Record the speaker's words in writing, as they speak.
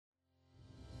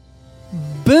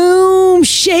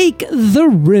Shake the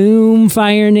room,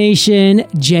 Fire Nation.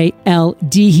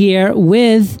 JLD here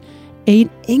with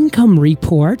an income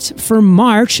report for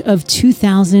March of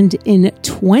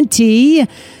 2020.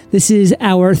 This is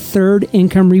our third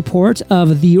income report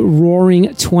of the Roaring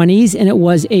 20s, and it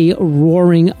was a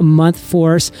roaring month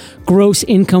for us. Gross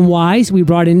income-wise, we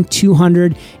brought in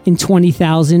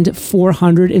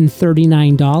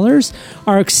 $220,439.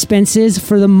 Our expenses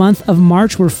for the month of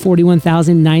March were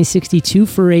 $41,962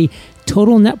 for a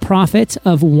total net profit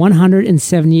of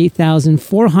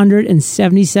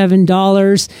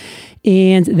 $178,477.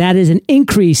 And that is an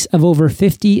increase of over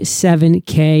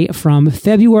 $57K from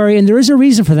February. And there is a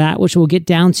reason for that, which we'll get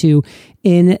down to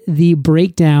in the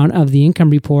breakdown of the income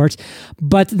report.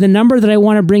 But the number that I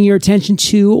want to bring your attention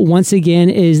to once again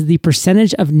is the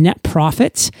percentage of net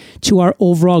profit to our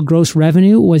overall gross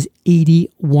revenue was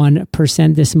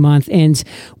 81% this month. And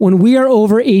when we are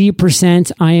over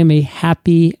 80%, I am a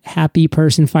happy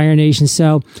person, Fire Nation.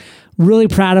 So really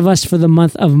proud of us for the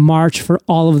month of March for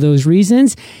all of those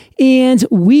reasons. And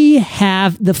we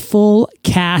have the full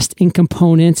cast and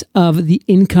components of the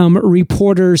income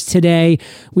reporters today.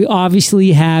 We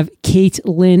obviously have Kate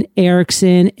Lynn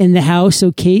Erickson in the house.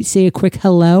 So Kate, say a quick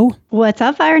hello. What's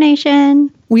up, Fire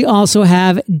Nation? We also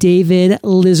have David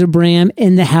Lizabram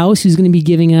in the house, who's going to be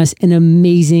giving us an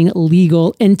amazing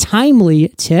legal and timely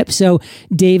tip. So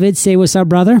David, say what's up,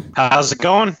 brother. How's it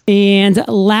going? And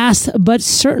last but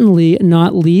certainly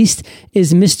not least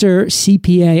is Mr.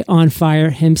 CPA on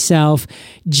fire himself.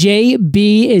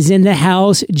 JB is in the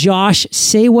house. Josh,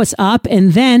 say what's up.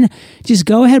 And then just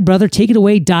go ahead, brother. Take it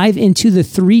away. Dive into the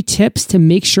 3 tips to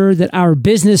make sure that our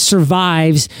business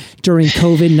survives during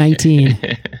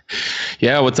COVID-19.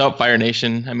 Yeah, what's up, Fire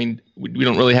Nation? I mean, we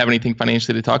don't really have anything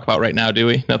financially to talk about right now, do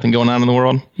we? Nothing going on in the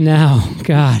world? No,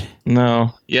 God.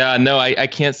 No. Yeah, no, I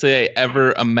can't say I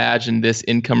ever imagined this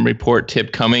income report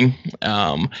tip coming.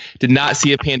 Did not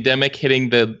see a pandemic hitting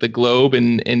the globe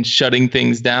and shutting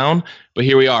things down, but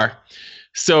here we are.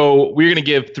 So we're going to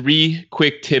give 3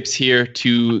 quick tips here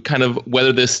to kind of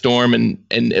weather this storm and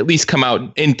at least come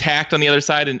out intact on the other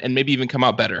side and maybe even come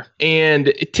out better.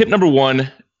 And tip number 1,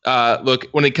 look,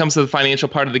 when it comes to the financial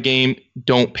part of the game,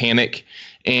 don't panic.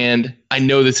 And I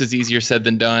know this is easier said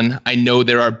than done. I know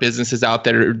there are businesses out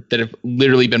there that have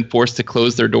literally been forced to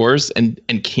close their doors and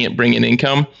can't bring in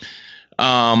income.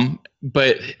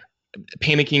 But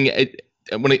panicking,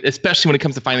 especially when it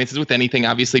comes to finances with anything,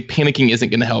 obviously panicking isn't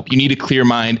going to help. You need a clear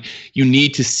mind. You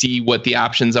need to see what the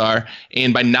options are.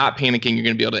 And by not panicking, you're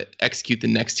going to be able to execute the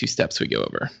next 2 steps we go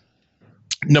over.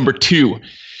 Number 2,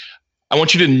 I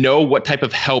want you to know what type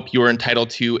of help you're entitled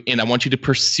to, and I want you to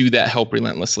pursue that help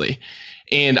relentlessly.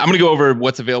 And I'm going to go over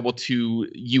what's available to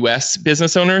U.S.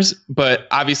 business owners, but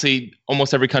obviously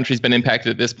almost every country has been impacted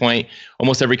at this point.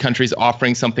 Almost every country is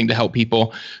offering something to help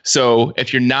people. So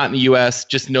if you're not in the U.S.,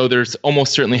 just know there's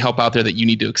almost certainly help out there that you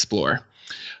need to explore.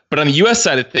 But on the U.S.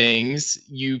 side of things,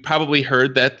 you probably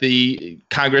heard that the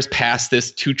Congress passed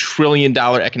this $2 trillion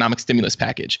economic stimulus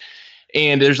package.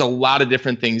 And there's a lot of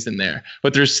different things in there.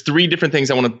 But there's 3 different things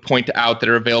I want to point out that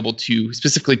are available to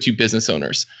specifically to business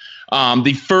owners.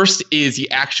 The first is the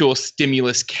actual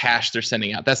stimulus cash they're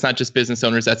sending out. That's not just business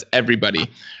owners, that's everybody,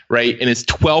 right? And it's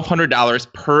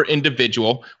 $1,200 per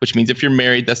individual, which means if you're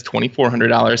married, that's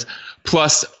 $2,400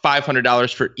 plus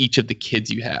 $500 for each of the kids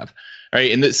you have. All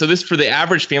right. And so this, for the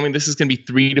average family, this is going to be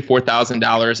 $3,000 to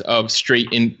 $4,000 of straight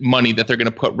in money that they're going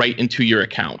to put right into your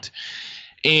account.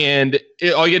 And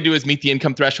all you got to do is meet the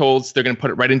income thresholds. They're going to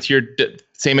put it right into your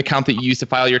same account that you use to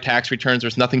file your tax returns.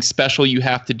 There's nothing special you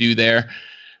have to do there.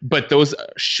 But those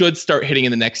should start hitting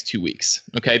in the next 2 weeks.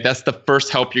 Okay, that's the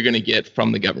first help you're going to get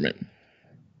from the government.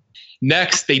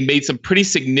 Next, they made some pretty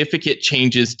significant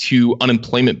changes to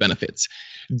unemployment benefits.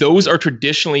 Those are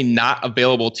traditionally not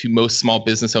available to most small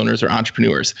business owners or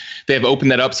entrepreneurs. They have opened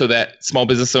that up so that small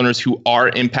business owners who are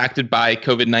impacted by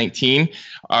COVID-19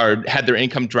 or had their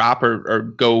income drop or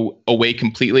go away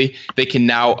completely, they can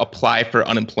now apply for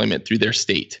unemployment through their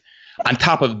state. On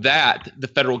top of that, the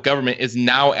federal government is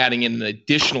now adding in an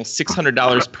additional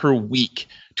 $600 per week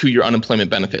to your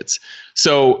unemployment benefits.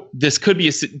 So this could be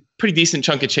a pretty decent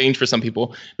chunk of change for some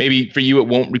people. Maybe for you, it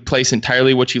won't replace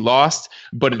entirely what you lost,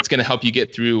 but it's going to help you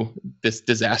get through this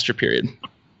disaster period.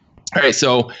 All right,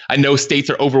 so I know states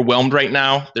are overwhelmed right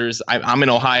now. I'm in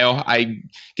Ohio. I'm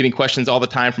getting questions all the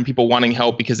time from people wanting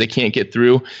help because they can't get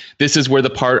through. This is where the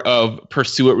part of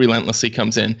pursue it relentlessly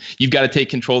comes in. You've got to take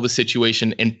control of the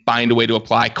situation and find a way to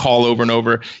apply. Call over and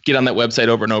over. Get on that website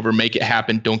over and over. Make it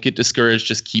happen. Don't get discouraged.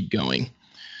 Just keep going.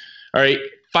 All right.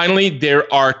 Finally,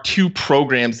 there are 2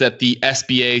 programs that the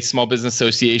SBA, Small Business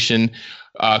Association,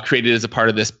 created as a part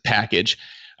of this package.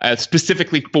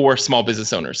 specifically for small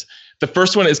business owners. The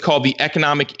first one is called the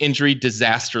Economic Injury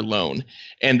Disaster Loan.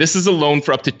 And this is a loan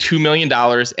for up to $2 million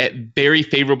at very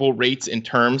favorable rates and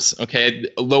terms. Okay,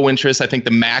 low interest. I think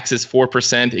the max is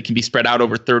 4%. It can be spread out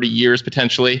over 30 years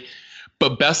potentially.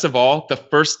 But best of all, the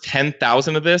first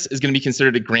 $10,000 of this is going to be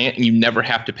considered a grant and you never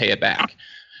have to pay it back.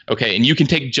 Okay, and you can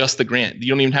take just the grant. You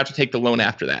don't even have to take the loan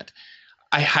after that.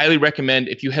 I highly recommend,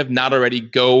 if you have not already,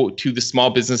 go to the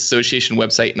Small Business Association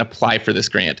website and apply for this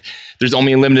grant. There's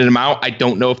only a limited amount. I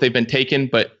don't know if they've been taken,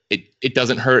 but it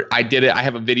doesn't hurt. I did it. I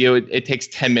have a video. It takes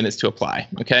 10 minutes to apply.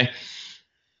 Okay.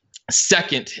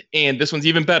 Second, and this one's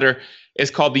even better,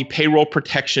 is called the Payroll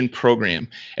Protection Program.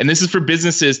 And this is for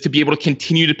businesses to be able to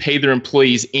continue to pay their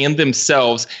employees and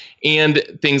themselves and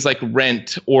things like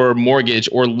rent or mortgage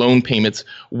or loan payments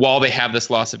while they have this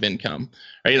loss of income.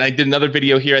 Right? And I did another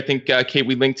video here. I think, Kate,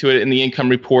 we linked to it in the income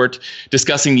report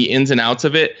discussing the ins and outs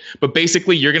of it. But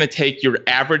basically, you're going to take your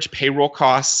average payroll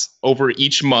costs over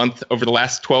each month over the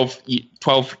last 12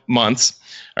 months.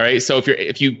 All right. So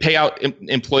if you pay out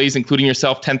employees, including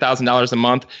yourself, $10,000 a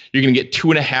month, you're going to get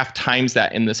 2.5 times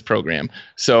that in this program.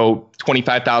 So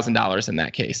 $25,000 in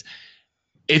that case.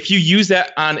 If you use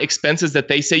that on expenses that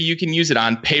they say you can use it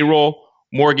on, payroll,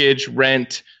 mortgage,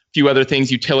 rent, a few other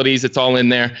things, utilities, it's all in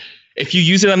there. If you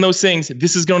use it on those things,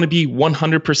 this is going to be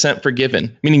 100%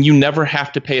 forgiven, meaning you never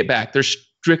have to pay it back. They're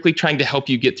strictly trying to help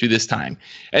you get through this time.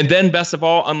 And then best of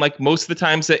all, unlike most of the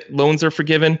times that loans are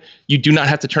forgiven, you do not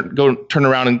have to turn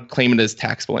around and claim it as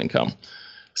taxable income.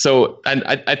 So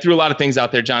I threw a lot of things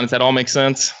out there, John. Does that all make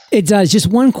sense? It does. Just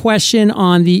one question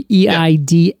on the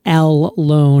EIDL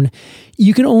loan.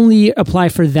 You can only apply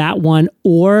for that one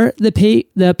or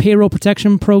the payroll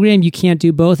protection program. You can't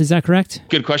do both. Is that correct?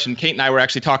 Good question. Kate and I were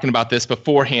actually talking about this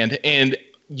beforehand, and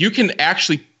you can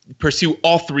actually pursue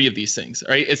all three of these things,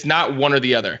 right? It's not one or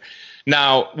the other.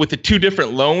 Now, with the two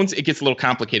different loans, it gets a little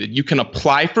complicated. You can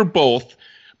apply for both,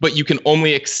 but you can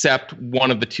only accept one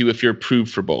of the two if you're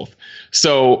approved for both.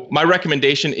 So my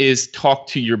recommendation is talk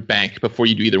to your bank before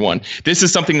you do either one. This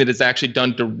is something that is actually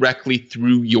done directly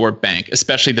through your bank,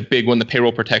 especially the big one, the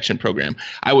Payroll Protection Program.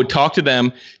 I would talk to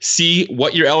them, see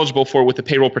what you're eligible for with the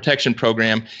Payroll Protection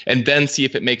Program, and then see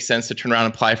if it makes sense to turn around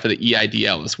and apply for the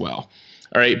EIDL as well.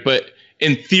 All right, but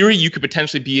in theory, you could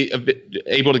potentially be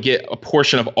able to get a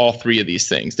portion of all three of these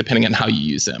things, depending on how you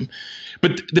use them.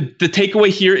 But the takeaway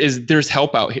here is there's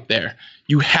help out there.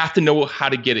 You have to know how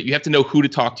to get it. You have to know who to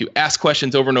talk to. Ask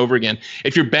questions over and over again.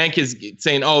 If your bank is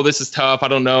saying, oh, this is tough, I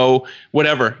don't know,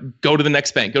 whatever, go to the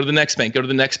next bank, go to the next bank, go to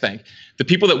the next bank. The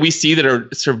people that we see that are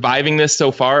surviving this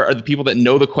so far are the people that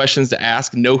know the questions to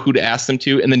ask, know who to ask them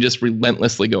to, and then just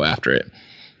relentlessly go after it.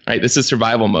 All right, this is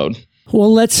survival mode.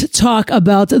 Well, let's talk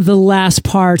about the last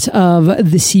part of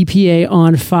the CPA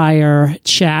on Fire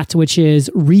chat, which is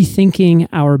rethinking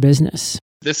our business.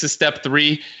 This is step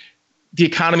 3. The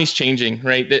economy's changing,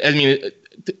 right? I mean,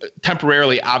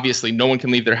 temporarily, obviously, no one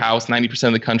can leave their house, 90%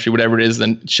 of the country, whatever it is,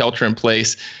 then shelter in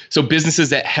place. So businesses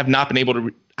that have not been able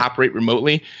to operate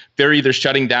remotely, they're either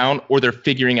shutting down or they're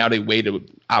figuring out a way to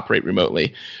operate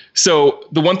remotely. So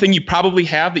the one thing you probably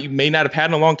have that you may not have had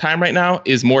in a long time right now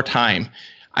is more time.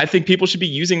 I think people should be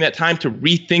using that time to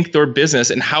rethink their business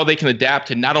and how they can adapt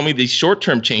to not only these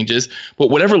short-term changes, but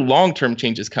whatever long-term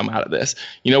changes come out of this.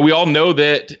 You know, we all know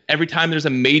that every time there's a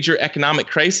major economic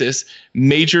crisis,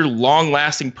 major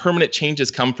long-lasting permanent changes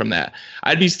come from that.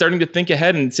 I'd be starting to think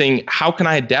ahead and saying, how can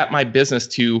I adapt my business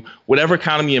to whatever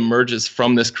economy emerges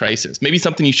from this crisis? Maybe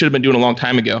something you should have been doing a long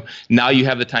time ago. Now you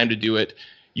have the time to do it.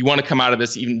 You want to come out of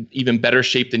this even better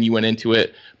shape than you went into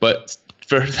it. But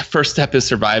the first step is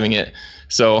surviving it.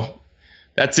 So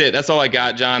that's it. That's all I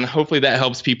got, John. Hopefully that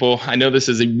helps people. I know this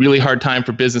is a really hard time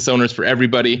for business owners, for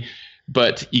everybody,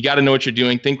 but you got to know what you're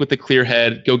doing. Think with a clear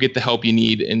head, go get the help you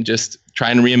need, and just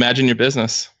try and reimagine your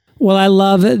business. Well, I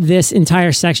love this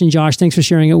entire section, Josh. Thanks for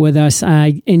sharing it with us.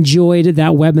 I enjoyed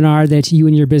that webinar that you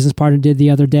and your business partner did the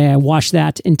other day. I watched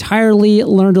that entirely,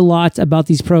 learned a lot about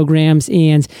these programs.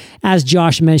 And as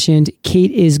Josh mentioned, Kate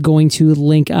is going to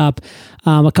link up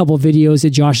a couple of videos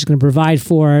that Josh is going to provide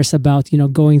for us about,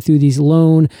 going through these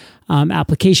loan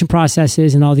application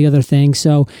processes and all the other things.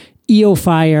 So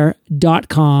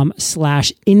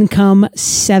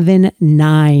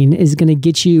eofire.com/income79 is going to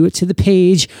get you to the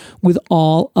page with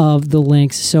all of the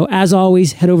links. So as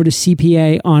always, head over to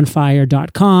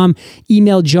cpaonfire.com,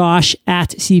 email Josh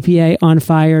at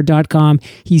cpaonfire.com.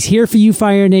 He's here for you,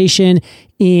 Fire Nation,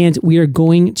 and we are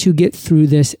going to get through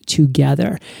this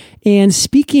together. And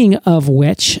speaking of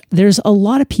which, there's a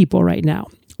lot of people right now,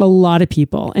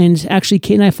 and actually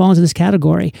Kate and I fall into this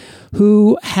category,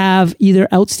 who have either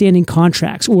outstanding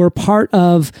contracts or part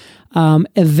of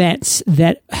events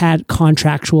that had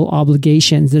contractual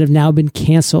obligations that have now been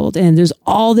canceled. And there's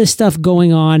all this stuff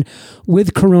going on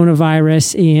with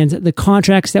coronavirus, and the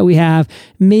contracts that we have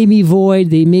may be void,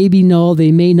 they may be null,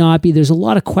 they may not be. There's a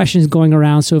lot of questions going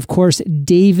around. So of course,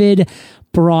 David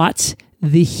brought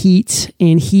the heat,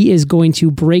 and he is going to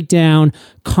break down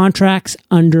contracts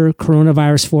under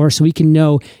coronavirus force so we can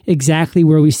know exactly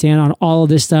where we stand on all of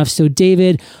this stuff. So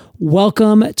David,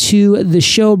 welcome to the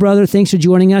show, brother. Thanks for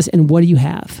joining us. And what do you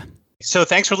have? So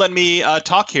thanks for letting me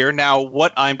talk here. Now,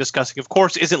 what I'm discussing, of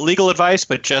course, isn't legal advice,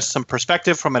 but just some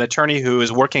perspective from an attorney who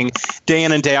is working day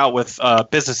in and day out with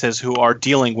businesses who are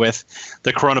dealing with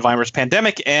the coronavirus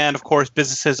pandemic. And, of course,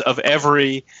 businesses of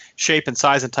every shape and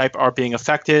size and type are being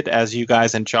affected, as you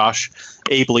guys and Josh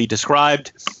ably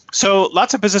described. So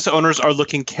lots of business owners are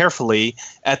looking carefully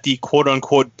at the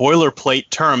quote-unquote boilerplate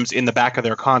terms in the back of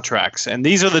their contracts. And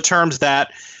these are the terms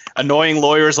that annoying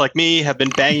lawyers like me have been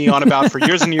banging on about for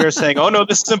years and years, saying, oh, no,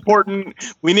 this is important.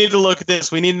 We need to look at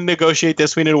this. We need to negotiate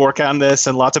this. We need to work on this.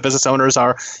 And lots of business owners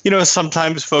are,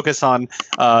 sometimes focus on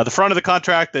the front of the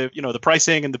contract, the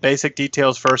pricing and the basic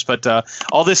details first. But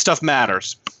all this stuff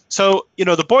matters. So, the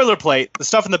boilerplate, the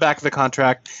stuff in the back of the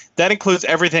contract, that includes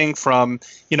everything from,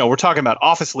 we're talking about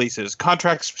office leases,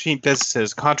 contracts between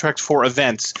businesses, contracts for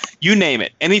events, you name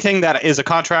it. Anything that is a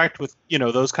contract with,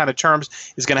 those kind of terms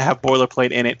is going to have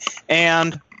boilerplate in it.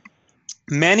 And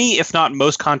many, if not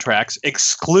most contracts,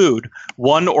 exclude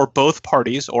one or both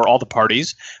parties or all the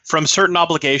parties from certain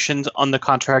obligations on the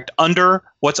contract under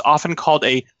what's often called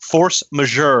a force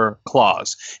majeure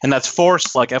clause. And that's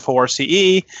force like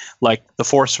F-O-R-C-E, like the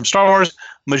force from Star Wars,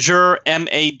 majeure,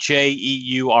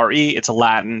 M-A-J-E-U-R-E. It's a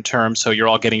Latin term, so you're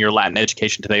all getting your Latin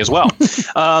education today as well.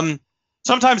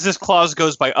 Sometimes this clause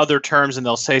goes by other terms, and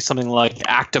they'll say something like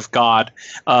act of God,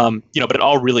 but it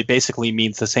all really basically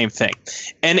means the same thing.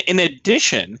 And in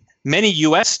addition, many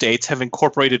U.S. states have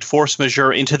incorporated force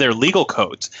majeure into their legal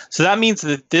codes. So that means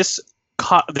that this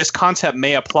concept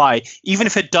may apply even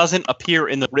if it doesn't appear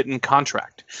in the written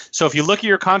contract. So if you look at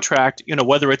your contract,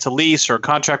 whether it's a lease or a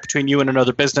contract between you and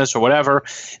another business or whatever,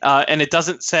 and it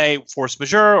doesn't say force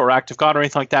majeure or act of God or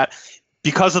anything like that,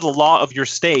 because of the law of your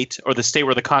state or the state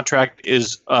where the contract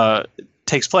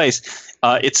takes place,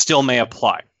 it still may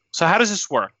apply. So how does this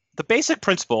work? The basic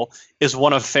principle is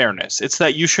one of fairness. It's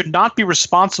that you should not be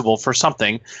responsible for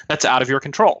something that's out of your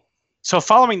control. So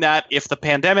following that, if the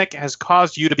pandemic has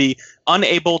caused you to be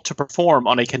unable to perform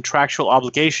on a contractual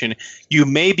obligation, you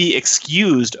may be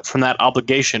excused from that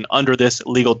obligation under this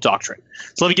legal doctrine.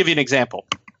 So let me give you an example.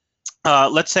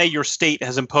 Let's say your state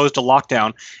has imposed a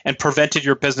lockdown and prevented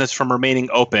your business from remaining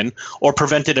open or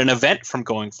prevented an event from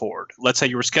going forward. Let's say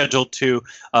you were scheduled to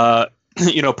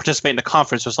participate in a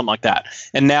conference or something like that.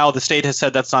 And now the state has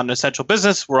said that's not an essential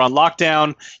business. We're on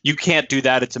lockdown. You can't do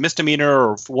that. It's a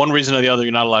misdemeanor, or for one reason or the other,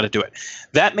 you're not allowed to do it.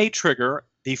 That may trigger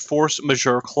the force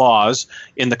majeure clause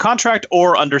in the contract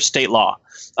or under state law.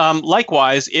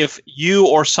 Likewise, if you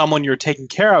or someone you're taking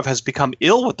care of has become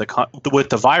ill with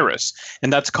the virus,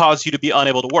 and that's caused you to be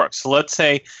unable to work. So let's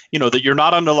say that you're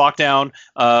not under lockdown.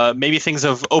 Maybe things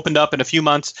have opened up in a few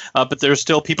months, but there's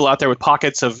still people out there with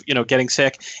pockets of getting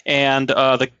sick, and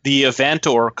the event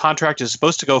or contract is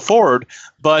supposed to go forward,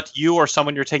 but you or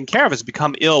someone you're taking care of has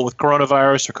become ill with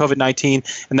coronavirus or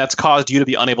COVID-19, and that's caused you to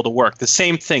be unable to work. The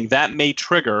same thing that may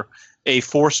trigger a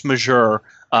force majeure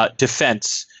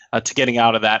defense to getting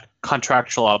out of that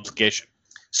contractual obligation.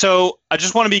 So I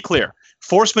just want to be clear.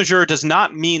 Force majeure does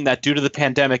not mean that due to the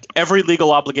pandemic, every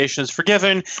legal obligation is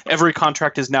forgiven, every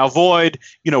contract is now void,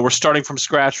 we're starting from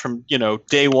scratch from,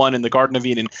 day one in the Garden of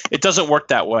Eden. It doesn't work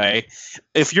that way.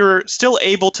 If you're still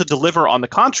able to deliver on the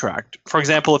contract, for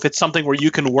example, if it's something where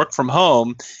you can work from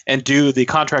home and do the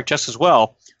contract just as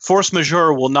well, force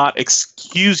majeure will not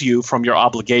excuse you from your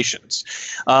obligations.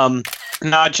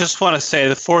 Now, I just want to say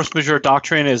the force majeure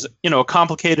doctrine is, a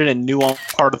complicated and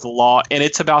nuanced part of the law, and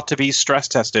it's about to be stress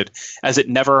tested as it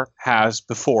never has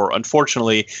before.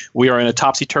 Unfortunately, we are in a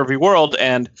topsy-turvy world,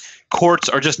 and courts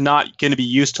are just not going to be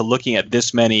used to looking at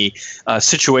this many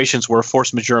situations where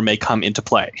force majeure may come into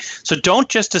play. So don't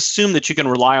just assume that you can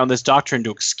rely on this doctrine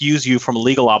to excuse you from a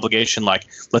legal obligation like,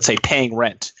 let's say, paying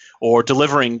rent or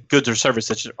delivering goods or services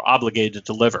that you're obligated to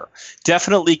deliver.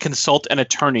 Definitely consult an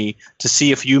attorney to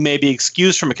see if you may be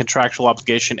excused from a contractual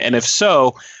obligation, and if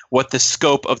so, what the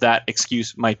scope of that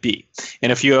excuse might be.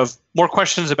 And if you have more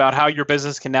questions about how your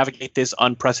business can navigate this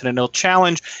unprecedented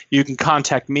challenge, you can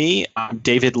contact me. I'm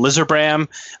David Lizerbram.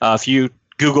 If you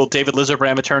Google David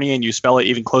Lizerbram attorney and you spell it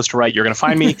even close to right, you're going to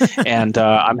find me. And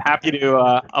I'm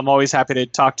always happy to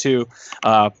talk to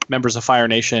members of Fire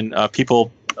Nation,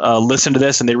 people listen to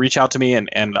this and they reach out to me,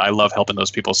 and I love helping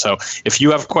those people. So if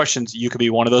you have questions, you could be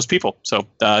one of those people. So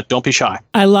don't be shy.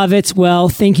 I love it. Well,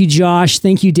 thank you, Josh.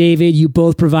 Thank you, David. You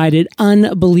both provided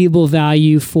unbelievable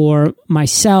value for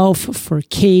myself, for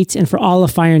Kate, and for all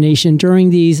of Fire Nation during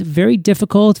these very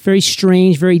difficult, very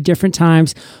strange, very different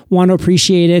times. Want to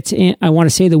appreciate it. And I want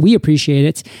to say that we appreciate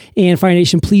it. And Fire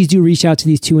Nation, please do reach out to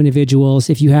these two individuals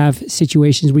if you have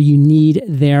situations where you need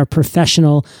their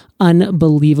professional,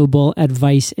 unbelievable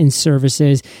advice and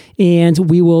services. And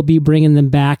we will be bringing them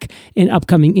back in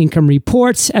upcoming income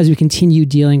reports as we continue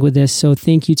dealing with this. So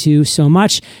thank you two so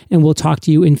much. And we'll talk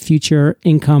to you in future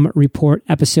income report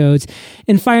episodes.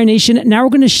 And Fire Nation, now we're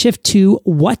going to shift to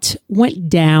what went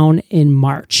down in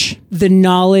March. The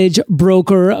Knowledge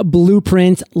Broker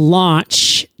Blueprint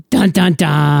launch. Dun, dun,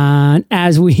 dun.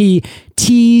 As we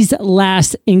teased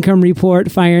last income report,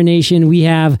 Fire Nation, we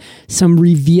have some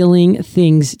revealing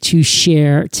things to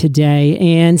share today.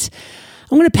 And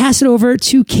I'm going to pass it over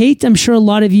to Kate. I'm sure a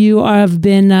lot of you have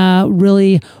been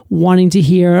really wanting to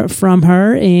hear from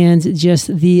her. And just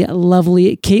the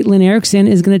lovely Caitlin Erickson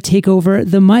is going to take over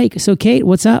the mic. So Kate,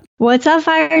 what's up? What's up,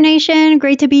 Fire Nation?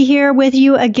 Great to be here with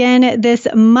you again this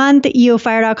month.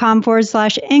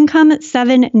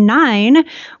 eofire.com/income79,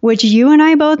 which you and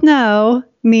I both know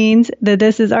means that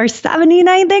this is our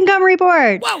 79th income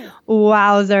report. Whoa.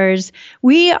 Wowzers.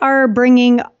 We are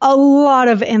bringing a lot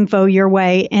of info your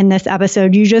way in this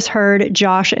episode. You just heard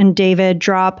Josh and David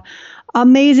drop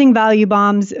amazing value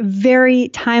bombs, very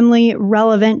timely,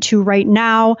 relevant to right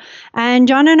now. And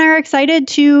John and I are excited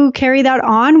to carry that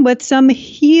on with some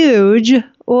huge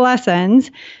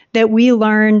lessons that we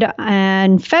learned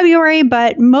in February,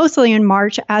 but mostly in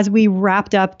March as we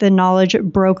wrapped up the Knowledge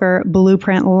Broker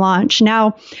Blueprint launch.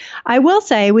 Now, I will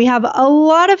say we have a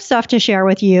lot of stuff to share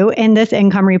with you in this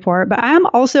income report, but I'm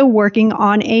also working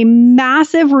on a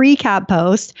massive recap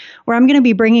post where I'm going to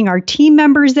be bringing our team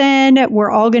members in. We're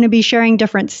all going to be sharing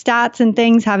different stats and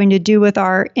things having to do with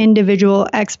our individual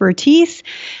expertise.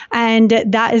 And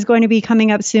that is going to be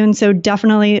coming up soon. So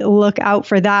definitely look out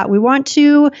for that. We want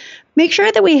to make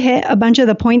sure that we hit a bunch of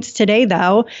the points today,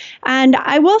 though. And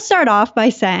I will start off by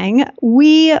saying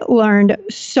we learned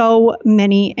so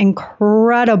many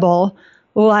incredible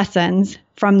lessons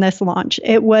from this launch.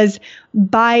 It was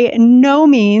by no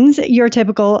means your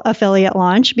typical affiliate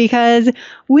launch because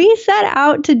we set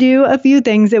out to do a few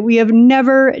things that we have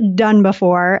never done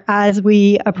before as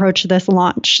we approach this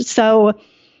launch. So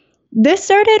this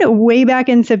started way back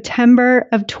in September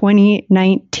of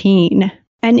 2019.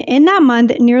 And in that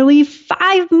month, nearly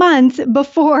 5 months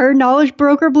before Knowledge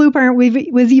Broker Blueprint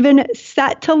was even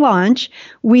set to launch,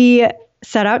 we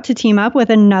set out to team up with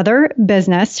another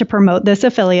business to promote this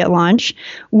affiliate launch.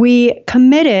 We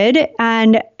committed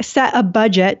and set a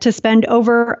budget to spend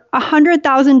over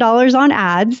 $100,000 on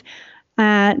ads.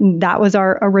 That was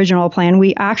our original plan.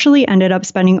 We actually ended up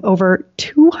spending over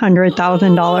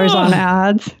 $200,000 on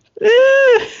ads.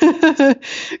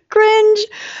 Cringe.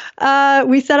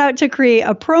 We set out to create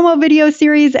a promo video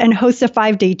series and host a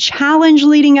 5-day challenge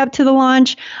leading up to the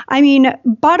launch. I mean,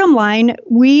 bottom line,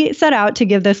 we set out to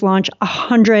give this launch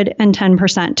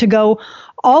 110%, to go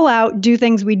all out, do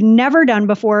things we'd never done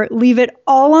before, leave it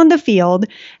all on the field.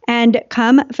 And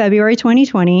come February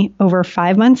 2020, over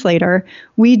 5 months later,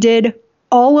 we did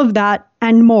all of that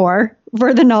and more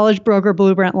for the Knowledge Broker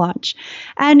Blueprint launch.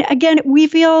 And again, we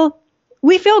feel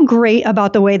great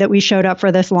about the way that we showed up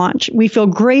for this launch. We feel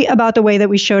great about the way that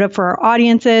we showed up for our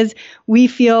audiences. We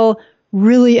feel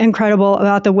really incredible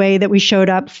about the way that we showed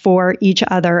up for each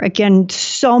other. Again,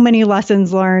 so many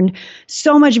lessons learned,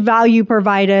 so much value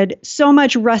provided, so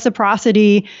much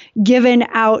reciprocity given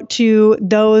out to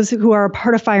those who are a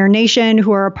part of Fire Nation,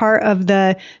 who are a part of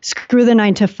the Screw the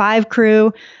 9 to 5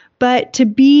 crew. But to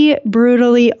be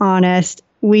brutally honest,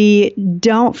 we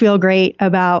don't feel great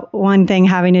about one thing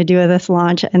having to do with this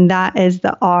launch, and that is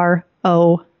the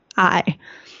ROI.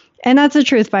 And that's the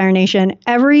truth, Fire Nation.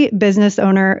 Every business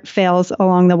owner fails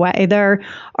along the way. There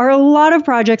are a lot of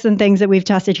projects and things that we've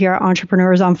tested here at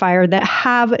Entrepreneurs on Fire that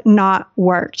have not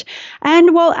worked.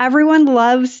 And while everyone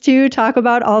loves to talk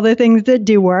about all the things that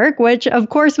do work, which of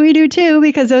course we do too,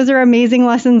 because those are amazing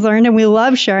lessons learned and we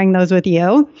love sharing those with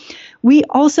you, we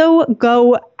also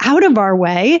go out of our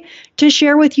way to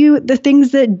share with you the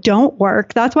things that don't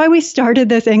work. That's why we started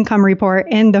this income report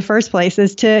in the first place,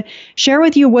 is to share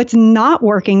with you what's not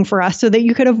working for us so that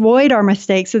you could avoid our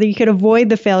mistakes, so that you could avoid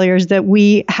the failures that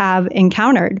we have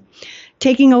encountered.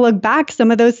 taking a look back, some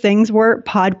of those things were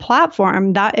Pod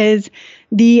Platform. That is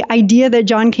the idea that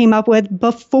John came up with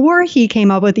before he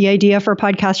came up with the idea for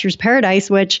Podcasters Paradise,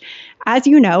 which, as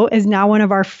you know, is now one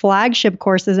of our flagship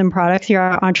courses and products here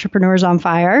at Entrepreneurs on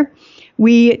Fire.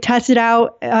 We tested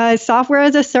out software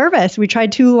as a service. We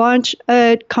tried to launch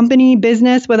a company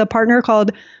business with a partner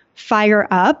called Fire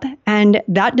Up, and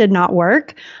that did not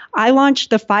work. I launched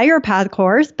the FirePath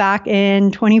course back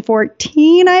in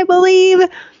 2014, I believe.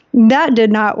 That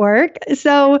did not work.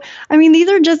 So, I mean, these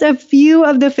are just a few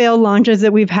of the failed launches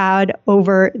that we've had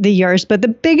over the years. But the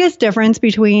biggest difference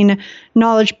between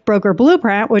Knowledge Broker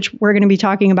Blueprint, which we're going to be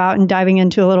talking about and diving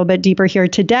into a little bit deeper here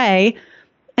today,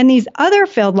 and these other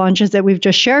failed launches that we've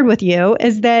just shared with you,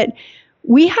 is that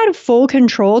we had full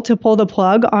control to pull the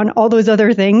plug on all those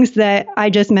other things that I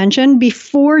just mentioned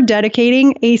before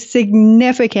dedicating a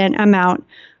significant amount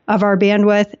of our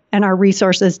bandwidth and our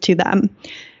resources to them.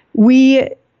 We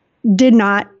did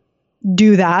not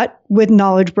do that with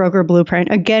Knowledge Broker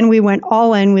Blueprint. Again, we went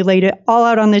all in, we laid it all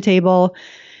out on the table.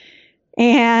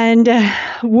 And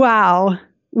wow,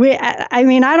 I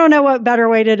mean, I don't know what better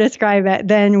way to describe it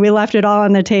than we left it all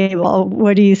on the table.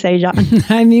 What do you say, John?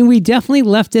 I mean, we definitely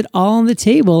left it all on the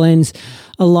table, and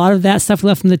a lot of that stuff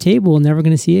left on the table we're never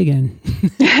going to see again.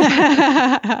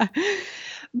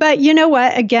 But you know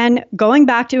what? Again, going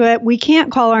back to it, we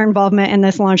can't call our involvement in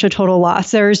this launch a total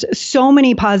loss. There's so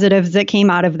many positives that came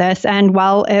out of this. And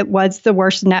while it was the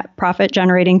worst net profit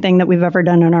generating thing that we've ever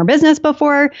done in our business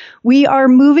before, we are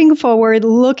moving forward,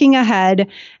 looking ahead,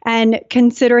 and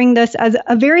considering this as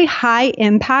a very high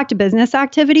impact business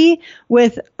activity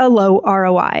with a low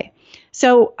ROI.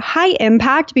 So high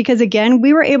impact because, again,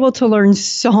 we were able to learn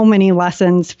so many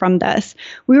lessons from this.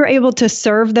 We were able to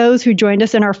serve those who joined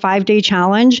us in our 5-day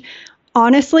challenge,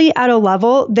 honestly, at a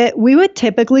level that we would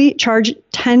typically charge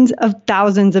tens of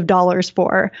thousands of dollars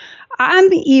for.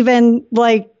 I'm even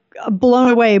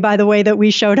blown away by the way that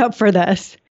we showed up for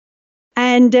this.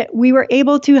 And we were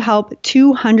able to help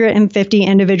 250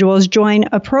 individuals join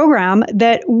a program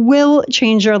that will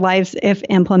change their lives if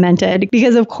implemented.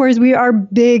 Because, of course, we are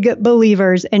big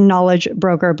believers in Knowledge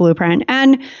Broker Blueprint.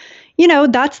 And, you know,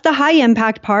 that's the high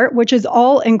impact part, which is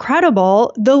all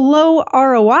incredible. The low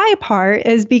ROI part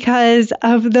is because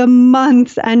of the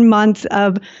months and months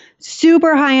of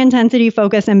super high intensity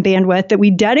focus and bandwidth that we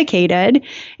dedicated.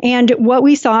 And what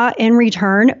we saw in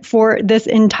return for this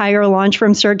entire launch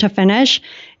from start to finish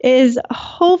is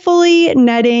hopefully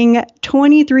netting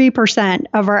 23%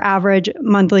 of our average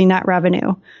monthly net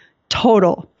revenue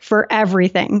total for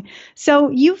everything.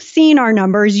 So you've seen our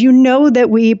numbers. You know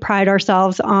that we pride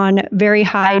ourselves on very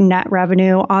high net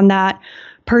revenue, on that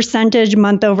percentage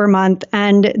month over month.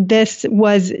 And this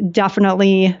was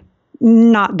definitely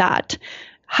not that.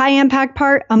 High impact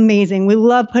part, amazing. We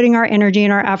love putting our energy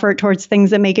and our effort towards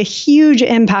things that make a huge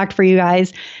impact for you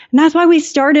guys. And that's why we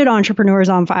started Entrepreneurs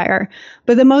on Fire.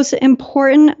 But the most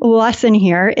important lesson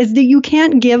here is that you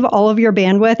can't give all of your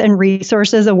bandwidth and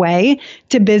resources away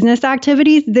to business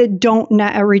activities that don't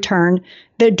net a return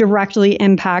that directly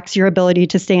impacts your ability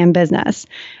to stay in business.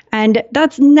 And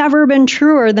that's never been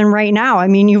truer than right now. I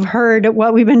mean, you've heard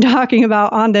what we've been talking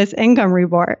about on this income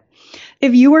report.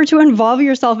 If you were to involve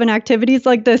yourself in activities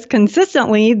like this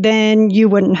consistently, then you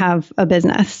wouldn't have a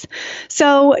business.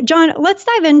 So, John, let's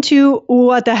dive into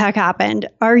what the heck happened.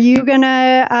 Are you going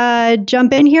to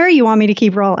jump in here? You want me to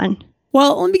keep rolling?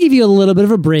 Well, let me give you a little bit of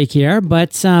a break here,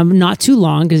 but not too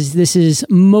long, because this is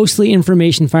mostly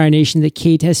information, Fire Nation, that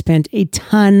Kate has spent a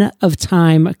ton of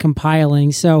time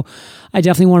compiling. So I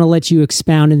definitely want to let you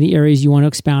expound in the areas you want to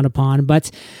expound upon. But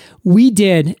we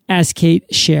did, as Kate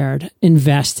shared,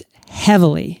 invest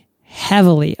heavily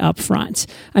upfront.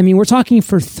 I mean, we're talking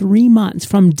for 3 months,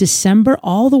 from December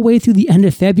all the way through the end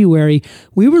of February.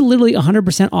 We were literally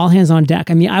 100% all hands on deck.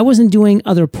 I mean, I wasn't doing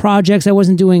other projects. I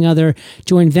wasn't doing other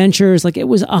joint ventures. It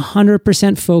was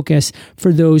 100% focus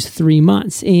for those 3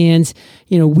 months. And,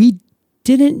 you know, we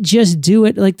didn't just do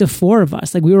it like the four of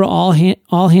us. We were all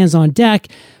hands on deck.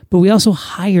 But we also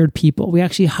hired people. We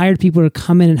actually hired people to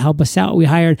come in and help us out. We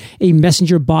hired a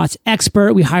messenger bots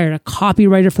expert. We hired a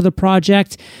copywriter for the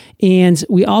project. And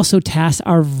we also tasked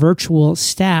our virtual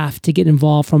staff to get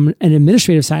involved from an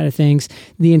administrative side of things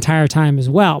the entire time as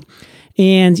well.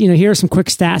 And, you know, here are some quick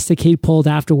stats that Kate pulled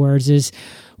afterwards is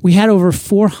we had over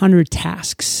 400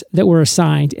 tasks that were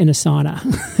assigned in Asana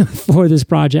for this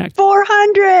project.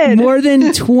 400! More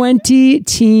than 20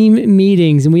 team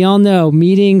meetings. And we all know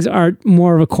meetings are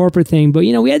more of a corporate thing, but,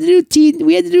 you know, we had to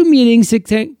do meetings to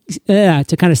kind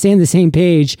of stay on the same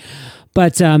page.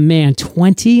 But man,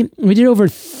 we did over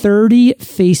 30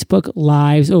 Facebook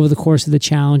Lives over the course of the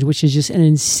challenge, which is just an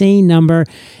insane number.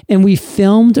 And we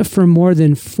filmed for more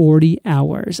than 40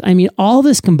 hours. I mean, all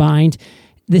this combined,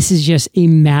 this is just a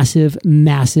massive,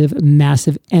 massive,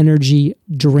 massive energy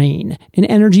drain, an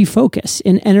energy focus,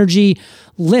 an energy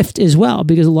lift as well,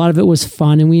 because a lot of it was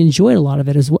fun and we enjoyed a lot of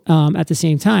it as at the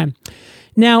same time.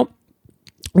 Now,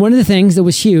 one of the things that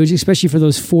was huge, especially for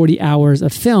those 40 hours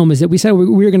of film, is that we said we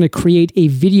were going to create a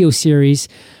video series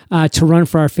to run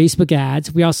for our Facebook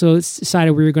ads. We also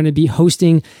decided we were going to be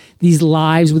hosting these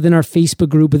lives within our Facebook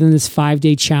group within this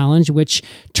 5-day challenge, which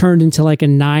turned into like a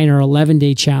 9 or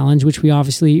 11-day challenge, which we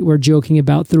obviously were joking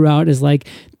about throughout as like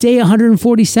day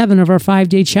 147 of our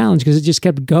 5-day challenge, because it just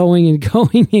kept going and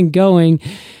going and going.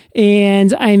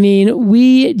 And I mean,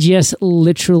 we just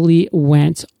literally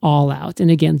went all out. And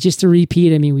again, just to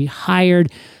repeat, I mean, we hired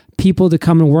people to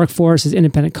come and work for us as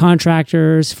independent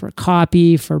contractors, for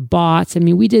copy, for bots. I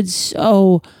mean, we did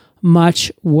so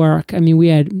much work. I mean, we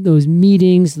had those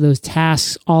meetings, those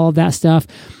tasks, all of that stuff.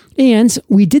 And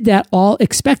we did that all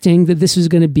expecting that this was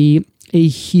going to be a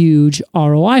huge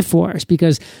ROI for us,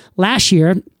 because last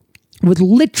year, with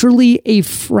literally a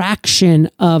fraction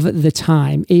of the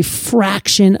time, a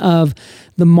fraction of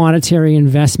the monetary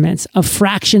investments, a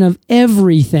fraction of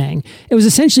everything. It was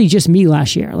essentially just me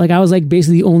last year. Like I was like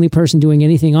basically the only person doing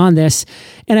anything on this.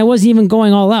 And I wasn't even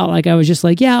going all out. Like I was just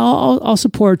like, yeah, I'll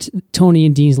support Tony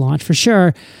and Dean's launch for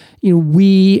sure. You know,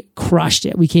 we crushed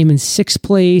it. We came in 6th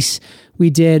place.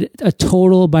 We did a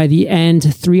total by the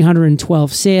end,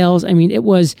 312 sales. I mean, it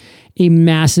was a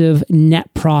massive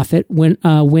net profit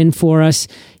win for us.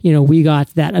 You know, we got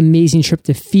that amazing trip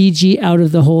to Fiji out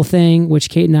of the whole thing, which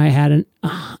Kate and I had an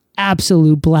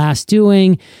absolute blast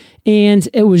doing. And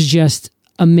it was just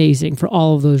amazing for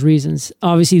all of those reasons.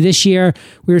 Obviously, this year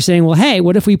we were saying, well, hey,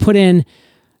 what if we put in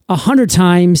 100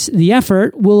 times the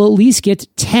effort, we'll at least get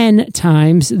 10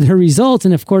 times the results.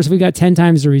 And of course, if we got 10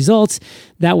 times the results,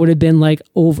 that would have been like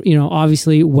over, you know,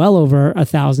 obviously well over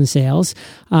 1,000 sales.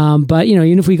 But you know,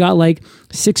 even if we got like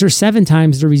 6 or 7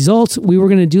 times the results, we were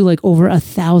going to do like over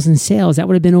 1,000 sales. That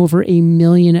would have been over $1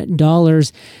 million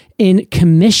in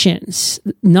commissions,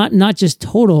 not just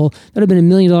total. That would have been $1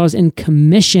 million in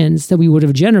commissions that we would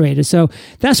have generated. So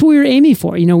that's what we were aiming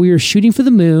for. You know, we were shooting for the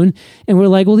moon, and we're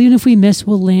like, well, even if we miss,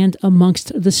 we'll land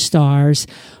amongst the stars.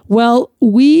 Well,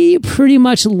 we pretty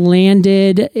much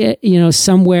landed, you know,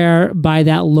 somewhere by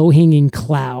that low-hanging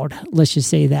cloud. Let's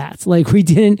just say that. Like we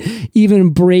didn't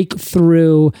even break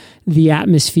through the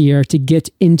atmosphere to get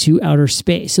into outer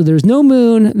space. So there's no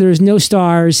moon, there's no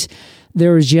stars.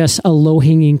 There was just a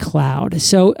low-hanging cloud.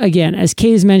 So again, as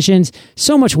Kate has mentioned,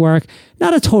 so much work,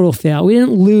 not a total fail. We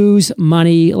didn't lose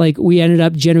money. Like we ended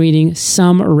up generating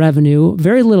some revenue,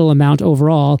 very little amount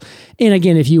overall. And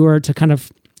again, if you were to kind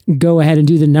of go ahead and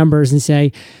do the numbers and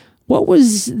say, what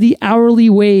was the hourly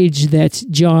wage that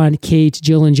John, Kate,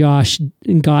 Jill, and Josh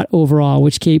got overall?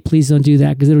 Which, Kate, please don't do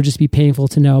that because it'll just be painful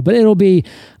to know. But it'll be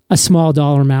a small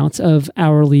dollar amount of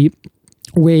hourly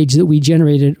wage that we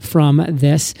generated from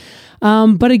this.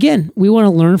 But again, we want to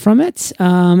learn from it,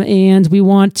 and we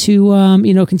want to,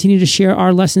 continue to share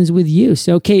our lessons with you.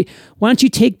 So, Kate, why don't you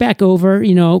take back over,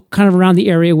 kind of around the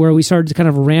area where we started to kind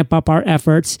of ramp up our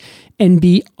efforts and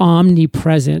be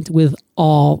omnipresent with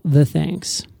all the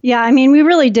things. Yeah, I mean, we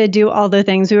really did do all the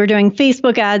things. We were doing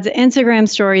Facebook ads, Instagram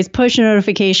stories, push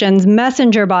notifications,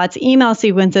 messenger bots, email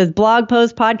sequences, blog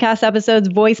posts, podcast episodes,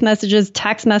 voice messages,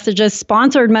 text messages,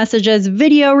 sponsored messages,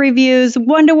 video reviews,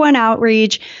 one-to-one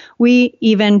outreach. We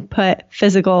even put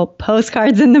physical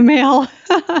postcards in the mail.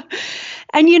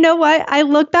 And you know what? I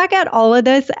look back at all of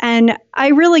this and I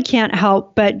really can't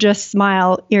help but just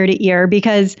smile ear to ear,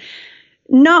 because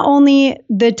not only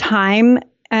the time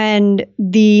and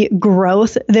the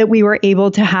growth that we were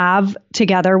able to have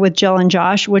together with Jill and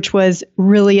Josh, which was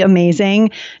really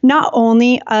amazing. Not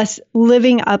only us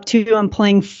living up to and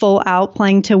playing full out,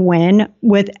 playing to win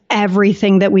with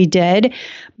everything that we did,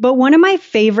 but one of my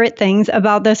favorite things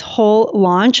about this whole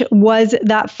launch was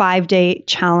that 5-day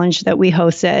challenge that we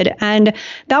hosted. And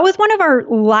that was one of our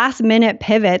last minute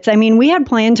pivots. I mean, we had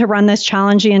planned to run this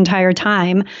challenge the entire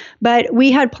time, but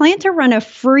we had planned to run a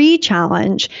free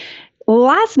challenge.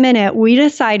 Last minute, we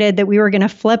decided that we were going to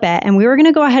flip it and we were going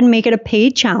to go ahead and make it a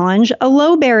paid challenge, a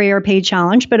low barrier paid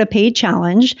challenge, but a paid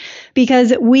challenge,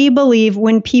 because we believe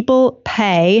when people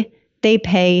pay, they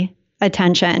pay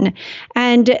attention.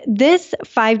 And this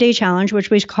 5-day challenge, which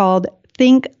was called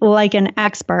Think Like an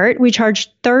Expert, we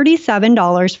charged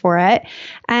 $37 for it.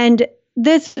 And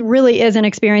this really is an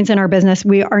experience in our business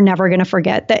we are never going to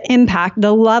forget. The impact,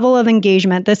 the level of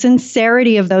engagement, the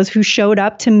sincerity of those who showed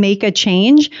up to make a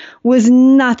change was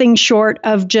nothing short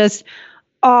of just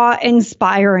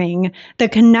awe-inspiring. The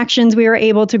connections we were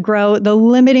able to grow, the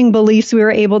limiting beliefs we were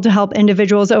able to help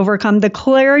individuals overcome, the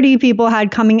clarity people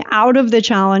had coming out of the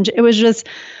challenge. It was just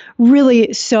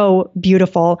really so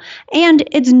beautiful. And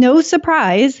it's no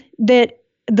surprise that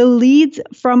the leads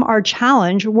from our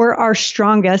challenge were our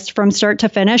strongest from start to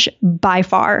finish by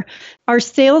far. Our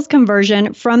sales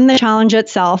conversion from the challenge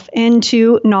itself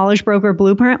into Knowledge Broker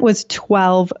Blueprint was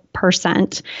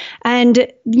 12%. And,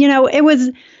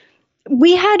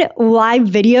 we had live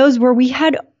videos where we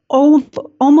had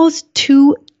almost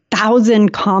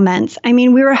 2,000 comments. I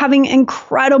mean, we were having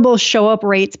incredible show up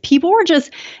rates. People were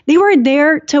they were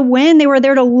there to win. They were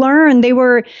there to learn. They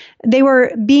were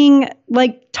being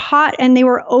taught, and they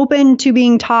were open to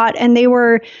being taught, and they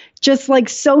were just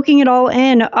soaking it all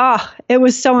in. It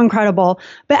was so incredible.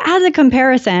 But as a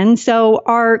comparison, so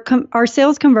our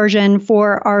sales conversion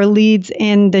for our leads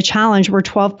in the challenge were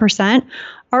 12%.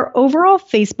 Our overall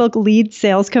Facebook lead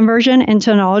sales conversion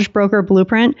into Knowledge Broker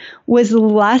Blueprint was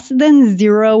less than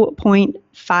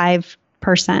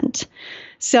 0.5%.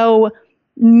 So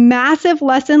massive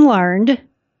lesson learned.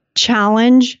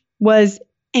 Challenge was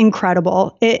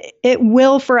incredible. It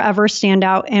will forever stand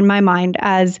out in my mind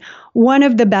as one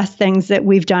of the best things that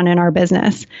we've done in our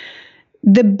business.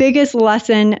 The biggest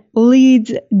lesson: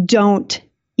 leads don't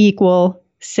equal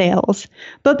sales.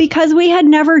 But because we had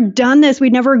never done this,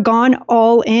 we'd never gone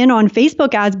all in on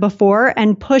Facebook ads before,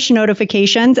 and push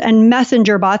notifications and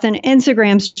messenger bots and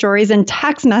Instagram stories and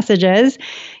text messages,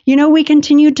 we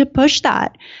continued to push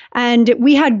that. And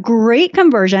we had great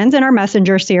conversions in our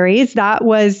messenger series. That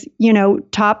was,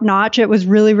 top notch. It was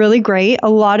really, really great. A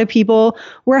lot of people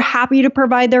were happy to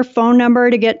provide their phone number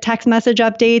to get text message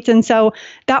updates. And so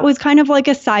that was kind of like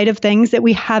a side of things that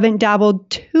we haven't dabbled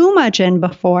too much in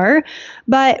before.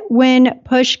 But when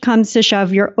push comes to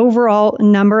shove, your overall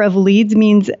number of leads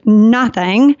means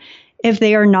nothing if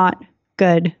they are not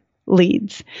good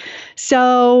leads.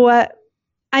 So,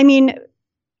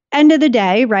 end of the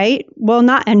day, right? Well,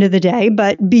 not end of the day,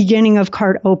 but beginning of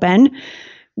Cart Open,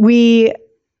 we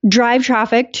drive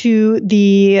traffic to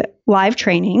the live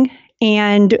training.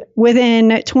 And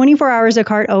within 24 hours of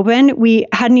Cart Open, we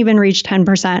hadn't even reached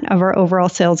 10% of our overall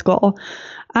sales goal.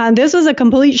 This was a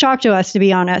complete shock to us, to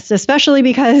be honest, especially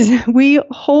because we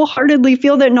wholeheartedly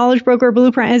feel that Knowledge Broker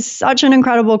Blueprint is such an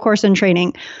incredible course and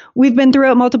training. We've been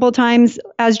through it multiple times.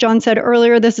 As John said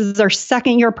earlier, this is our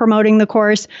second year promoting the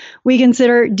course. We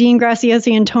consider Dean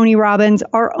Graziosi and Tony Robbins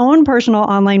our own personal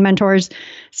online mentors.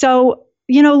 So,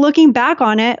 looking back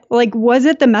on it, was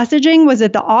it the messaging? Was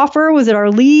it the offer? Was it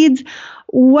our leads?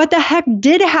 What the heck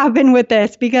did happen with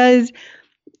this? Because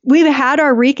we've had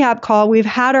our recap call. We've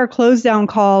had our close down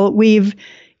call.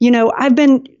 I've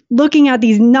been looking at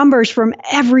these numbers from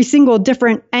every single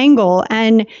different angle,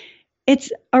 and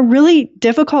it's a really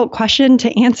difficult question to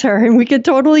answer. And we could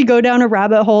totally go down a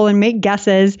rabbit hole and make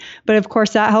guesses, but of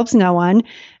course that helps no one.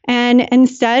 And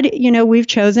instead, we've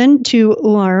chosen to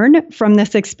learn from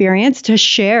this experience, to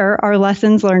share our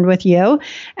lessons learned with you,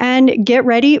 and get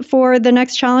ready for the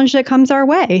next challenge that comes our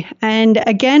way. And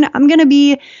again, I'm going to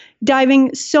be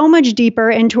diving so much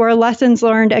deeper into our lessons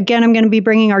learned. Again, I'm going to be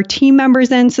bringing our team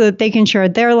members in so that they can share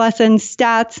their lessons,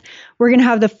 stats. We're going to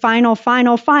have the final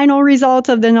results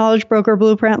of the Knowledge Broker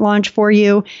Blueprint launch for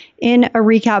you in a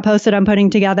recap post that I'm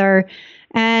putting together.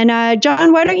 And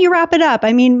John, why don't you wrap it up?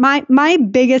 My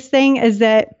biggest thing is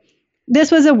that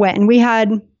this was a win. We had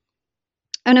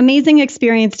an amazing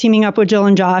experience teaming up with Jill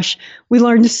and Josh. We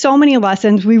learned so many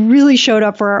lessons. We really showed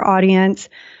up for our audience.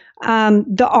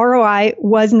 The ROI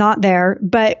was not there,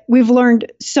 but we've learned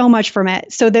so much from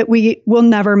it so that we will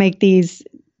never make these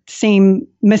same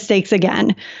mistakes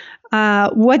again.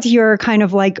 What's your kind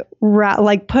of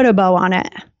put a bow on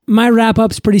it? My wrap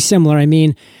up's pretty similar.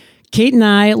 Kate and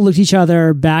I looked at each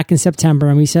other back in September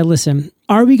and we said, listen,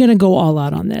 are we going to go all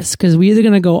out on this? Because we're either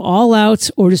going to go all out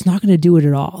or just not going to do it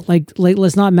at all.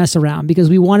 Let's not mess around, because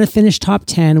we want to finish top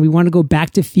 10. We want to go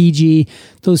back to Fiji,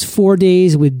 those 4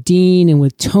 days with Dean and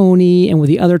with Tony and with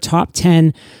the other top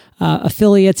 10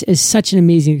 affiliates is such an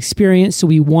amazing experience. So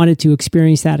we wanted to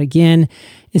experience that again.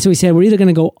 And so we said, we're either going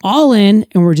to go all in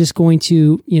and we're just going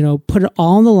to, put it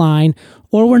all on the line,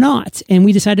 or we're not. And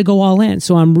we decided to go all in.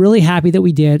 So I'm really happy that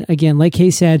we did. Again, like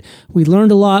Kay said, we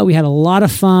learned a lot. We had a lot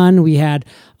of fun. We had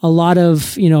a lot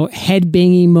of, head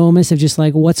banging moments of just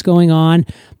what's going on.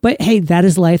 But hey, that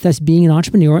is life. That's being an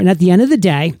entrepreneur. And at the end of the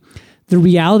day, the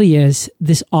reality is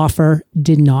this offer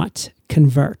did not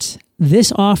convert.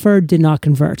 This offer did not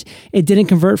convert. It didn't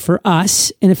convert for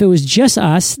us. And if it was just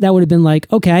us, that would have been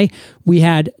like, okay, we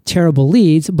had terrible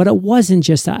leads, but it wasn't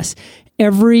just us.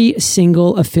 Every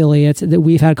single affiliate that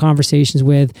we've had conversations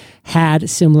with had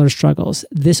similar struggles.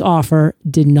 This offer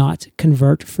did not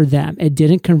convert for them. It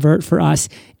didn't convert for us.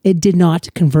 It did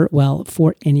not convert well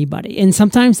for anybody. And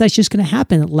sometimes that's just going to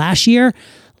happen. Last year,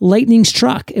 lightning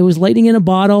struck. It was lightning in a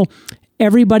bottle.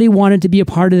 Everybody wanted to be a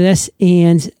part of this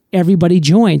and everybody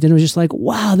joined. And it was just like,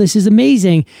 wow, this is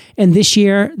amazing. And this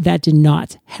year, that did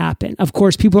not happen. Of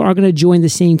course, people aren't going to join the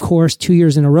same course 2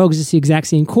 years in a row because it's the exact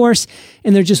same course.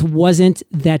 And there just wasn't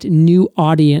that new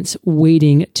audience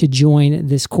waiting to join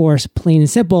this course, plain and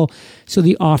simple. So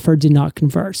the offer did not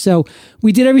convert. So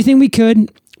we did everything we could.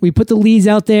 We put the leads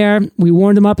out there. We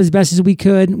warmed them up as best as we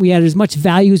could. We added as much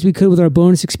value as we could with our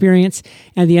bonus experience.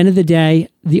 And at the end of the day,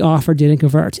 the offer didn't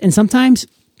convert. And sometimes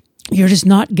you're just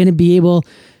not going to be able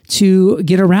to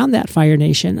get around that, Fire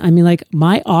Nation. I mean, like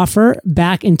my offer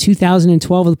back in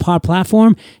 2012 with the Pod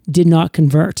platform did not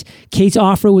convert. Kate's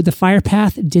offer with the Fire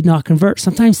Path did not convert.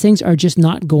 Sometimes things are just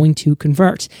not going to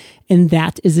convert. And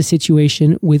that is the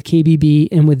situation with KBB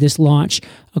and with this launch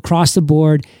across the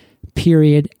board.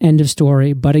 Period. End of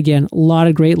story. But again, a lot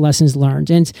of great lessons learned.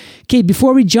 And Kate,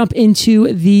 before we jump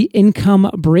into the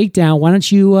income breakdown, why don't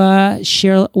you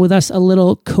share with us a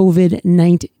little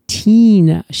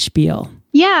COVID-19 spiel?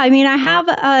 Yeah, I mean, I have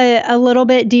a little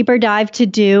bit deeper dive to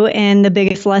do in the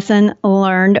biggest lesson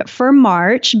learned for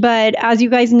March. But as you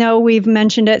guys know, we've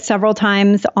mentioned it several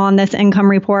times on this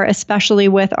income report, especially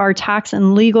with our tax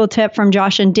and legal tip from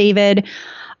Josh and David.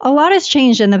 A lot has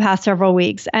changed in the past several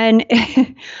weeks. And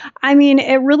I mean,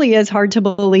 it really is hard to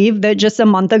believe that just a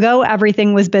month ago,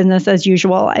 everything was business as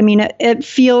usual. I mean, it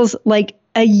feels like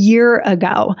a year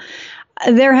ago.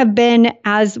 There have been,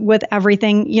 as with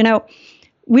everything, you know,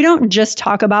 we don't just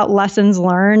talk about lessons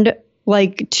learned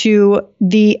like to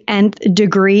the nth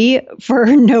degree for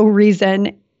no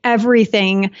reason.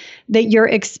 Everything that you're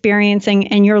experiencing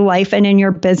in your life and in your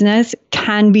business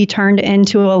can be turned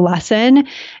into a lesson.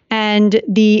 And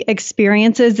the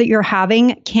experiences that you're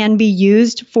having can be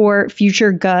used for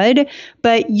future good,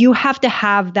 but you have to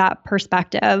have that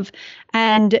perspective.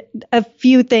 And a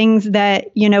few things that,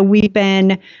 you know, we've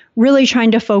been really trying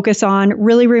to focus on,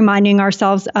 really reminding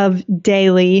ourselves of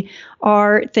daily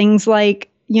are things like,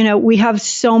 you know, we have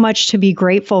so much to be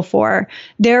grateful for.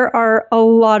 There are a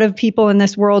lot of people in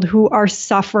this world who are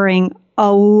suffering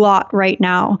a lot right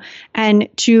now. And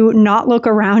to not look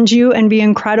around you and be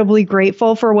incredibly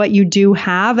grateful for what you do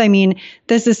have. I mean,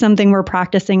 this is something we're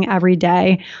practicing every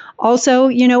day. Also,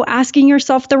 you know, asking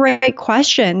yourself the right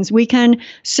questions. We can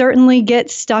certainly get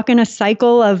stuck in a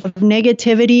cycle of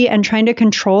negativity and trying to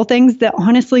control things that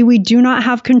honestly we do not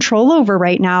have control over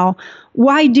right now.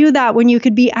 Why do that when you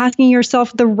could be asking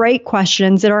yourself the right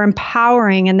questions that are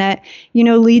empowering and that, you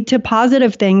know, lead to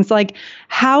positive things? Like,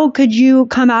 how could you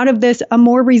come out of this a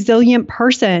more resilient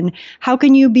person? How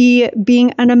can you be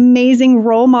being an amazing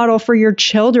role model for your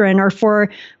children or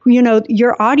for, you know,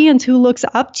 your audience who looks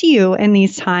up to you in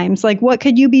these times? Like, what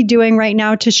could you be doing right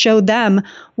now to show them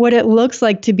what it looks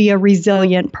like to be a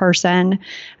resilient person?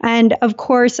 And of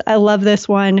course, I love this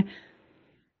one.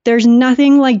 There's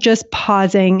nothing like just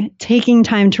pausing, taking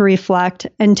time to reflect,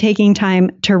 and taking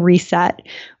time to reset.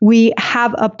 We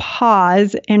have a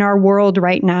pause in our world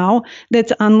right now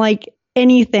that's unlike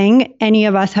anything any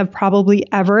of us have probably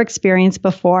ever experienced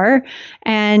before.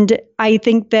 And I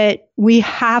think that we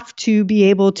have to be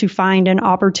able to find an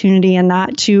opportunity in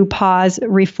that to pause,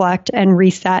 reflect, and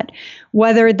reset,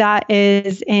 whether that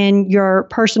is in your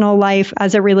personal life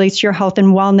as it relates to your health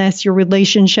and wellness, your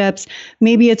relationships,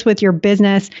 maybe it's with your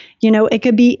business, you know, it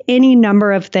could be any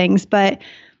number of things, but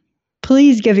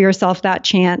please give yourself that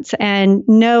chance and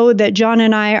know that John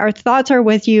and I, our thoughts are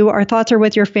with you. Our thoughts are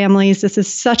with your families. This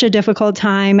is such a difficult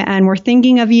time and we're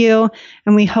thinking of you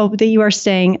and we hope that you are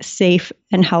staying safe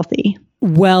and healthy.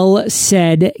 Well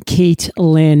said, Kate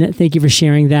Lynn. Thank you for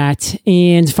sharing that.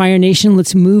 And Fire Nation,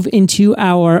 let's move into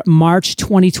our March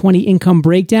 2020 income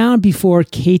breakdown before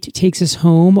Kate takes us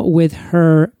home with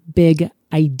her big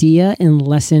idea and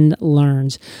lesson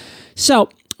learned. So,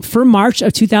 for March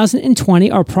of 2020,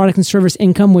 our product and service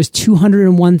income was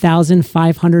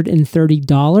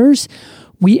 $201,530.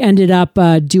 We ended up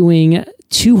doing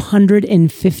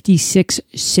 256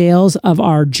 sales of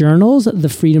our journals, the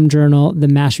Freedom Journal, the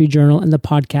Mastery Journal, and the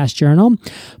Podcast Journal.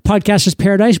 Podcasters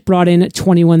Paradise brought in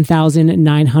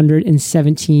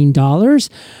 $21,917.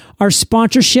 Our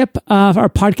sponsorship, our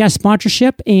podcast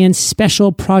sponsorship and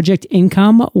special project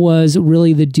income was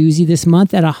really the doozy this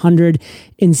month at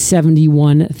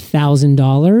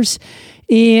 $171,000.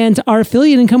 And our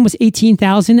affiliate income was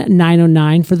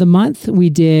 $18,909 for the month.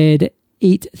 We did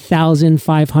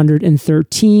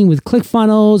 $8,513 with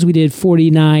ClickFunnels. We did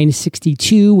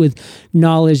 $49.62 with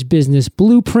Knowledge Business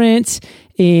Blueprints,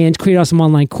 and Create Awesome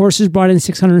Online Courses brought in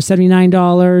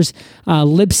 $679.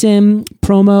 Libsyn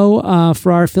promo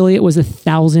for our affiliate was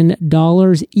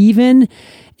 $1,000 even.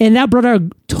 And that brought our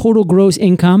total gross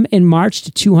income in March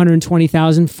to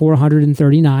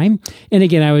 $220,439. And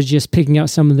again, I was just picking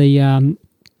out some of the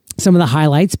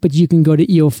highlights, but you can go to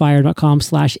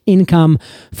eofire.com/income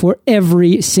for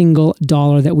every single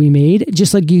dollar that we made,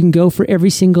 just like you can go for every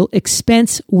single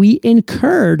expense we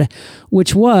incurred,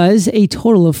 which was a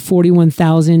total of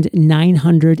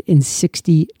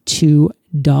 $41,962.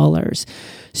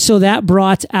 So that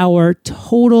brought our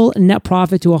total net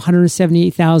profit to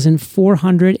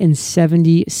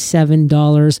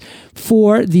 $178,477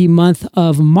 for the month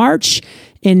of March.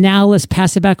 And now let's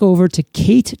pass it back over to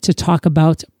Kate to talk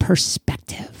about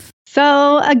perspective.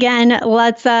 So again,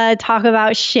 let's talk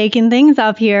about shaking things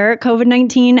up here.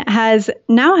 COVID-19 has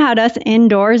now had us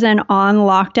indoors and on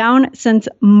lockdown since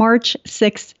March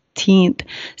 16th.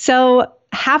 So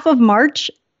half of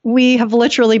March, we have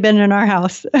literally been in our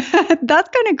house. That's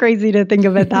kind of crazy to think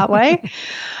of it that way.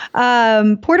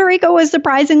 Puerto Rico was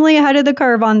surprisingly ahead of the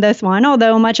curve on this one,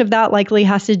 although much of that likely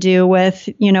has to do with,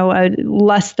 a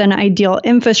less than ideal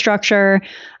infrastructure,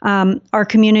 our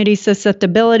community's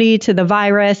susceptibility to the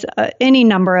virus, any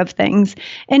number of things.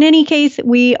 In any case,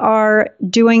 we are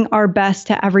doing our best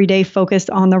to every day focus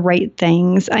on the right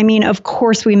things. I mean, of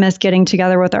course, we miss getting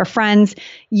together with our friends.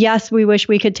 Yes, we wish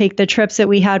we could take the trips that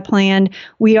we had planned.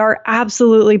 We are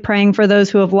absolutely praying for those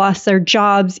who have lost their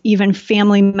jobs, even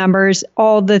family members,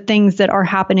 all the things that are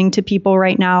happening to people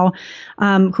right now,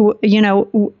 who,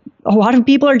 a lot of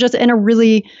people are just in a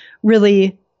really,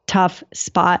 really tough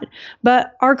spot.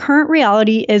 But our current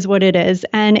reality is what it is.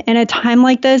 And in a time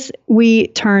like this, we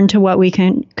turn to what we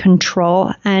can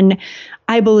control. And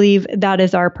I believe that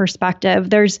is our perspective.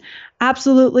 There's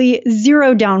absolutely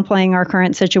zero downplaying our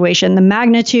current situation. The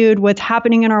magnitude, what's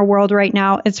happening in our world right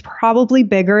now, is probably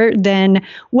bigger than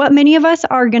what many of us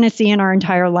are going to see in our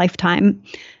entire lifetime.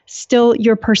 Still,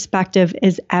 your perspective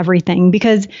is everything,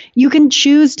 because you can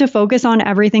choose to focus on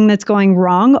everything that's going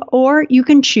wrong, or you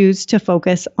can choose to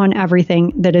focus on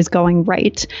everything that is going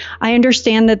right. I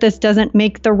understand that this doesn't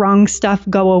make the wrong stuff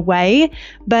go away,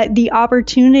 but the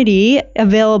opportunity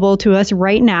available to us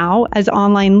right now as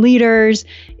online leaders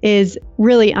is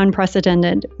really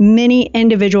unprecedented. Many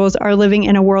individuals are living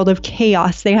in a world of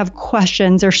chaos. They have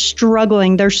questions, they're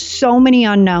struggling, there's so many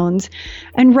unknowns.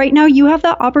 And right now you have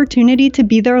the opportunity to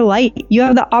be their light. You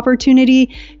have the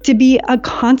opportunity to be a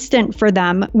constant for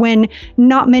them when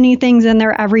not many things in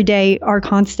their everyday are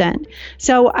constant.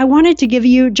 So I wanted to give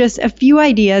you just a few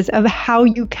ideas of how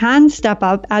you can step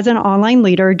up as an online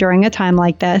leader during a time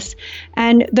like this.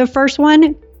 And the first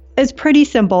one is pretty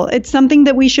simple. It's something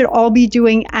that we should all be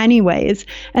doing anyways,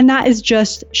 and that is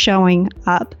just showing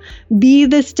up. Be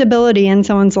the stability in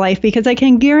someone's life, because I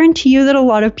can guarantee you that a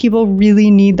lot of people really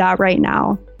need that right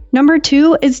now. Number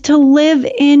 2 is to live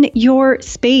in your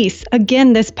space.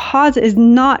 Again, this pause is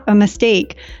not a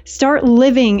mistake. Start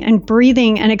living and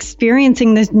breathing and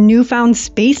experiencing this newfound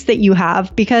space that you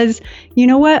have, because you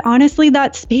know what? Honestly,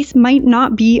 that space might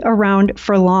not be around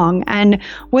for long. And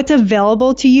what's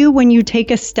available to you when you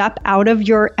take a step out of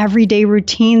your everyday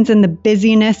routines and the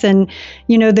busyness and,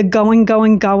 the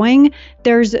going,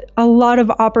 there's a lot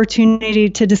of opportunity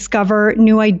to discover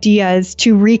new ideas,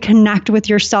 to reconnect with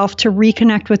yourself, to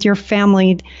reconnect with your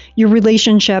family, your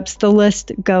relationships. The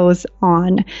list goes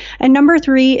on. And number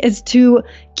 3 is to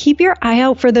keep your eye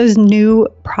out for those new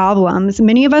problems.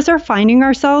 Many of us are finding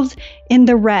ourselves in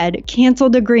the red,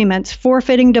 canceled agreements,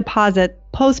 forfeiting deposits,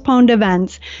 postponed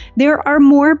events. There are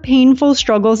more painful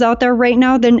struggles out there right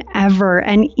now than ever,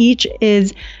 and each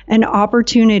is an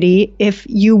opportunity, if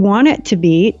you want it to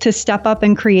be, to step up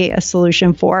and create a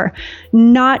solution for.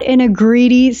 Not in a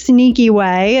greedy, sneaky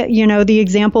way. The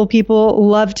example people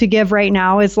love to give right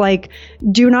now is like,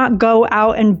 do not go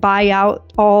out and buy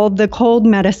out all the cold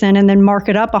medicine and then mark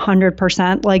it up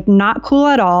 100%. Like, not cool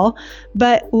at all,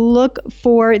 but look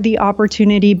for the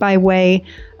opportunity by way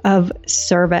of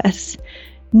service.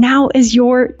 Now is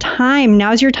your time.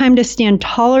 Now is your time to stand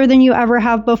taller than you ever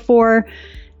have before.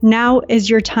 Now is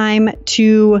your time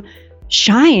to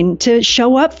shine, to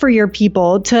show up for your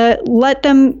people, to let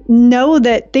them know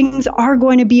that things are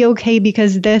going to be okay,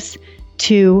 because this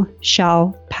too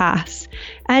shall pass.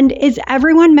 And is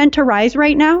everyone meant to rise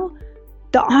right now?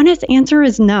 The honest answer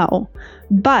is no.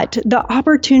 But the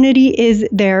opportunity is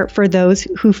there for those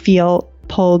who feel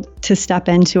pulled to step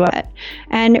into it.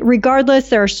 And regardless,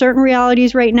 there are certain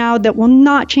realities right now that will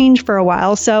not change for a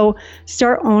while. So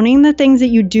start owning the things that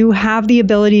you do have the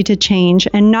ability to change.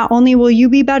 And not only will you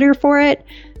be better for it,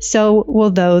 so will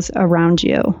those around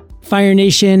you. Fire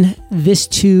Nation, this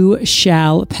too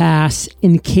shall pass.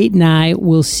 And Kate and I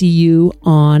will see you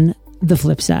on the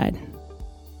flip side.